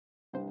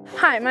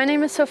Hi, my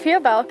name is Sophia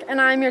Belk, and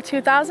I'm your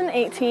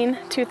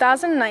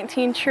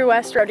 2018-2019 True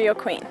West Rodeo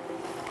Queen.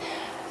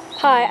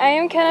 Hi, I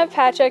am Kenna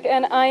Patrick,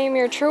 and I am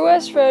your True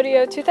West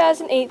Rodeo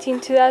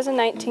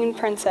 2018-2019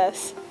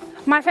 Princess.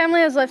 My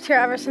family has lived here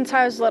ever since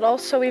I was little,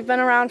 so we've been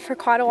around for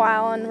quite a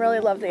while and really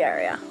love the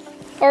area.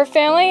 Our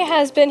family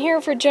has been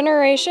here for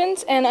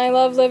generations, and I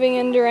love living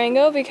in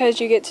Durango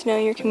because you get to know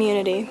your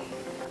community.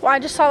 Well, I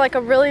just saw like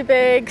a really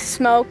big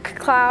smoke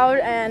cloud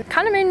and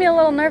kind of made me a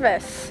little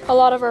nervous. A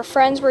lot of our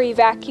friends were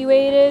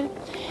evacuated,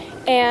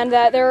 and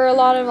that there were a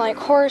lot of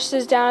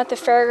horses down at the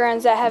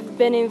fairgrounds that have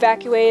been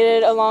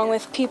evacuated along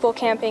with people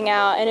camping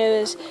out, and it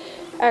was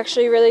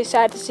actually really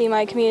sad to see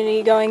my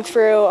community going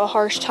through a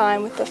harsh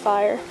time with the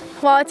fire.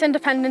 Well, it's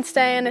Independence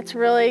Day, and it's a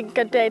really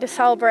good day to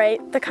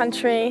celebrate the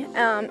country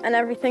and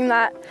everything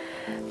that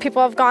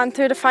people have gone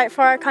through to fight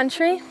for our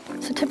country.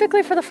 So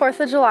typically for the 4th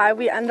of July,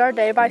 we end our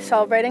day by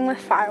celebrating with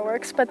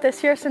fireworks, but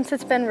this year, since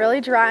it's been really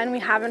dry and we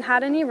haven't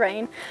had any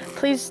rain,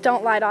 please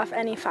don't light off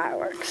any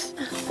fireworks.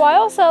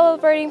 While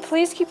celebrating,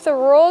 please keep the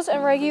rules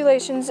and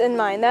regulations in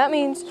mind. That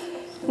means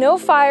no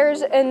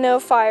fires and no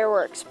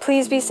fireworks.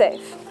 Please be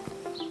safe.